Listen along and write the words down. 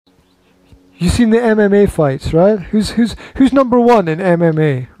You've seen the MMA fights, right? Who's number one in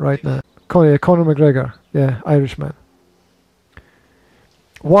MMA right now? Conor McGregor. Yeah, Irishman.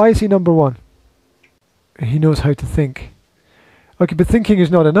 Why is he number one? He knows how to think. Okay, but thinking is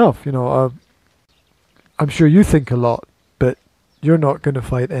not enough, you know. I'm sure you think a lot, but you're not going to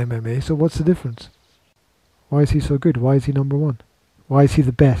fight MMA, so what's the difference? Why is he so good? Why is he number one? Why is he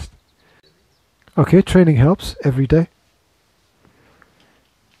the best? Okay, training helps every day.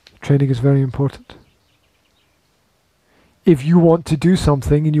 Training is very important. If you want to do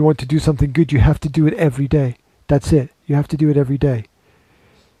something and you want to do something good, you have to do it every day. That's it. You have to do it every day.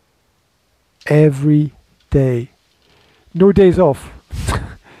 Every day. No days off.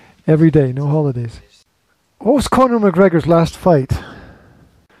 Every day, no holidays. What was Conor McGregor's last fight?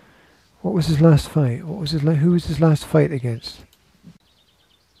 What was his last fight? Who was his last fight against?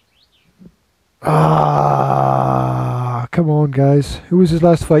 Come on, guys. Who was his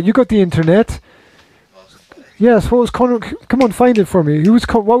last fight? You got the internet. Yes, what was Conor? Come on, find it for me. Who was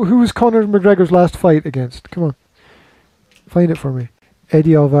Conor McGregor's last fight against? Come on. Find it for me.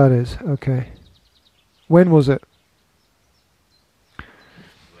 Eddie Alvarez. Okay. When was it?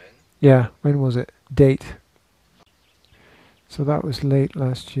 Yeah, when was it? Date. So that was late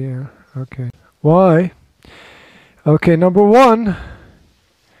last year. Okay. Why? Okay, number one.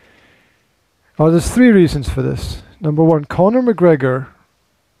 Oh, there's three reasons for this. Number one, Conor McGregor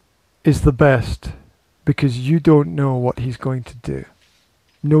is the best because you don't know what he's going to do.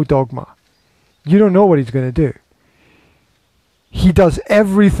 No dogma. You don't know what he's going to do. He does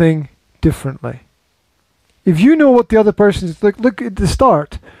everything differently. If you know what the other person is, look at the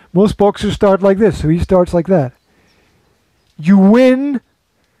start. Most boxers start like this, so he starts like that. You win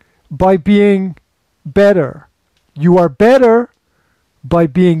by being better. You are better by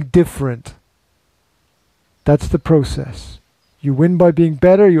being different. That's the process. You win by being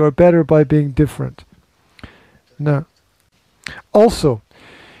better, you are better by being different. Now, also,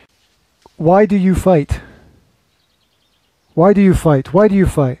 why do you fight? Why do you fight? Why do you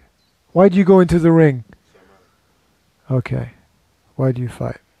fight? Why do you go into the ring? Okay. Why do you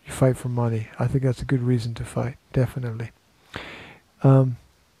fight? You fight for money. I think that's a good reason to fight, definitely. But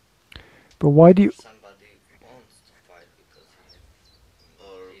why do you... Somebody wants to fight because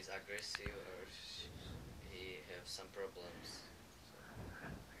he's aggressive or he has some problems.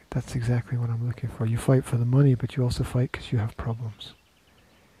 That's exactly what I'm looking for. You fight for the money, but you also fight because you have problems.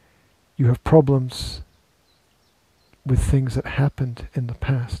 You have problems with things that happened in the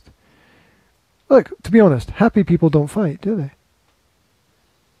past. Look, to be honest, happy people don't fight, do they?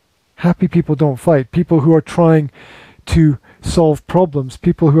 Happy people don't fight. People who are trying to solve problems,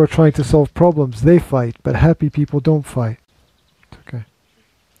 they fight, but happy people don't fight. Okay.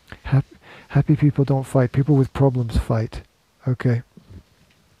 Happy people don't fight. People with problems fight. Okay.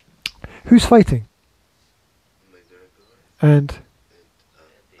 Who's fighting? And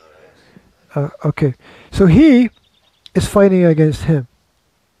okay. So he is fighting against him.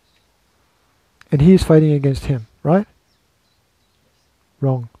 And he is fighting against him, right?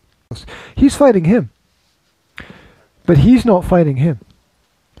 Wrong. He's fighting him. But he's not fighting him.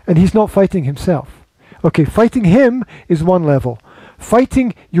 And he's not fighting himself. Okay, fighting him is one level.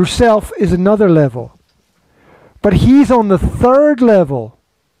 Fighting yourself is another level. But he's on the third level.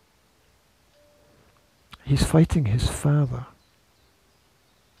 He's fighting his father.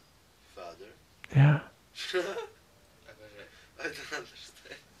 Father? Yeah. I don't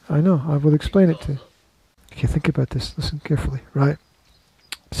understand. I know, I will explain it to you. Okay, think about this. Listen carefully, right?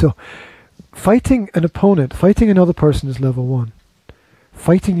 So, fighting an opponent, fighting another person is level 1.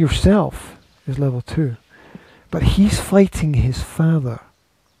 Fighting yourself is level 2. But he's fighting his father.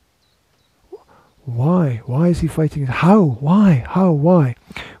 Why? Why is he fighting? How? Why? How? Why?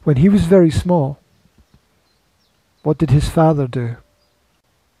 When he was very small, what did his father do?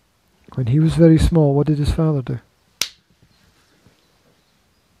 When he was very small, what did his father do?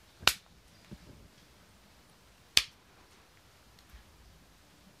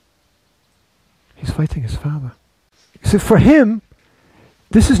 He's fighting his father. So for him,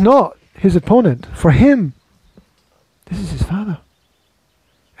 this is not his opponent. For him, this is his father.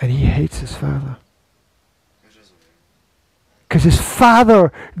 And he hates his father. Because his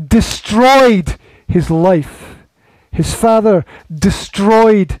father destroyed his life. His father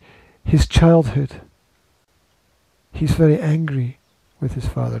destroyed his childhood. He's very angry with his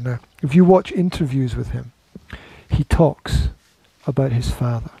father. Now, if you watch interviews with him, he talks about his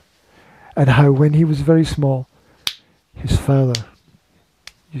father. And how when he was very small, his father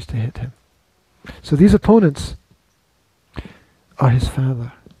used to hit him. So these opponents are his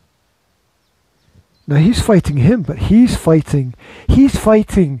father. Now he's fighting him, but he's fighting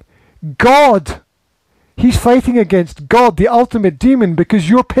God. He's fighting against God, the ultimate demon, because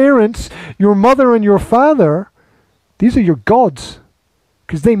your parents, your mother and your father, these are your gods,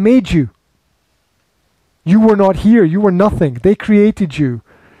 because they made you. You were not here. You were nothing. They created you.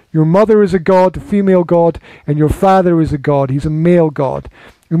 Your mother is a god, a female god, and your father is a god. He's a male god.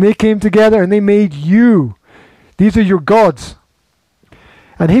 And they came together and they made you. These are your gods.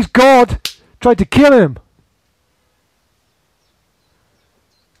 And his God tried to kill him.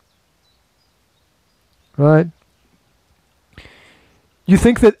 Right? You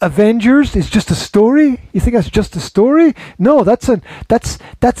think that Avengers is just a story? You think that's just a story? No, that's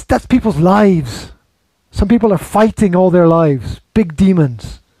people's lives. Some people are fighting all their lives, big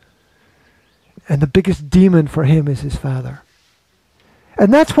demons. And the biggest demon for him is his father.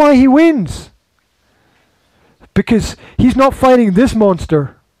 And that's why he wins. Because he's not fighting this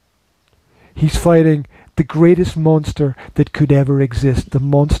monster. He's fighting the greatest monster that could ever exist, the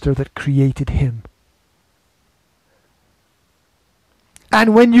monster that created him.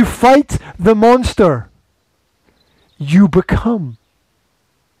 And when you fight the monster, you become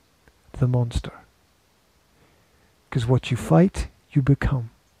the monster. Because what you fight, you become.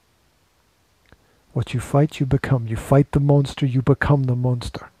 What you fight, you become. You fight the monster, you become the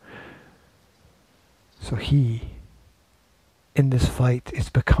monster. So he, in this fight, is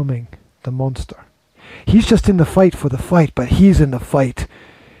becoming the monster. He's just in the fight for the fight, but he's in the fight.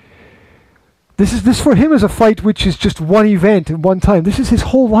 This for him is a fight which is just one event in one time. This is his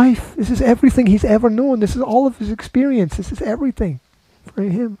whole life. This is everything he's ever known. This is all of his experience. This is everything for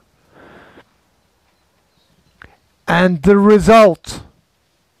him. And the result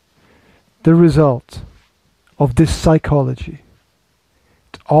of this psychology,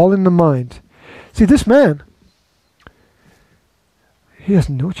 it's all in the mind. See, this man, he has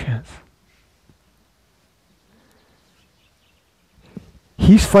no chance.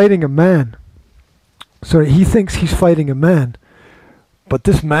 He's fighting a man. So he thinks he's fighting a man, but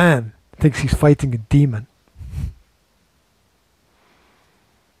this man thinks he's fighting a demon.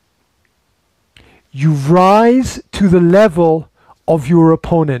 You rise to the level of your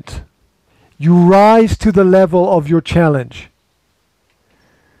opponent. You rise to the level of your challenge.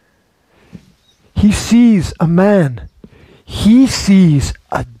 He sees a man. He sees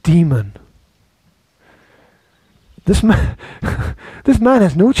a demon. This man, this man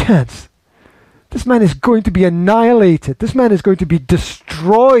has no chance. This man is going to be annihilated. This man is going to be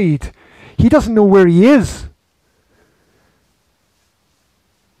destroyed. He doesn't know where he is.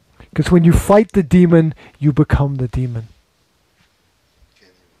 Because when you fight the demon, you become the demon.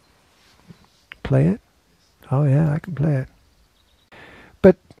 Play it? Oh yeah, I can play it.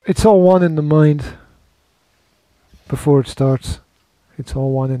 But it's all one in the mind. Before it starts, it's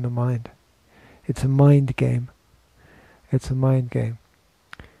all one in the mind. It's a mind game. It's a mind game.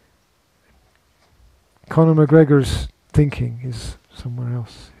 Conor McGregor's thinking is somewhere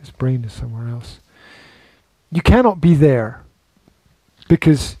else. His brain is somewhere else. You cannot be there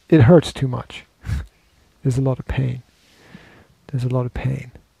because it hurts too much. There's a lot of pain. There's a lot of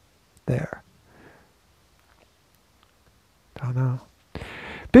pain there. Oh no.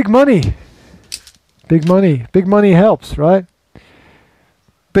 Big money. Big money. Big money helps, right?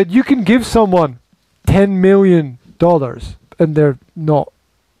 But you can give someone $10 million and they're not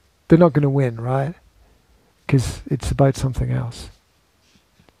going to win, right? Because it's about something else.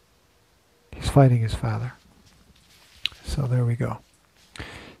 He's fighting his father. So there we go.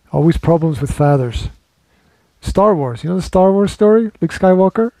 Always problems with fathers. Star Wars. You know the Star Wars story? Luke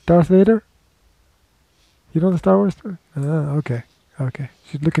Skywalker, Darth Vader? You know the Star Wars story? Okay. Okay.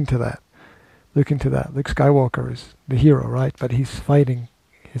 Should look into that. Look into that. Luke Skywalker is the hero, right? But he's fighting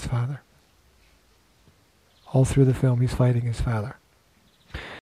his father. All through the film, he's fighting his father.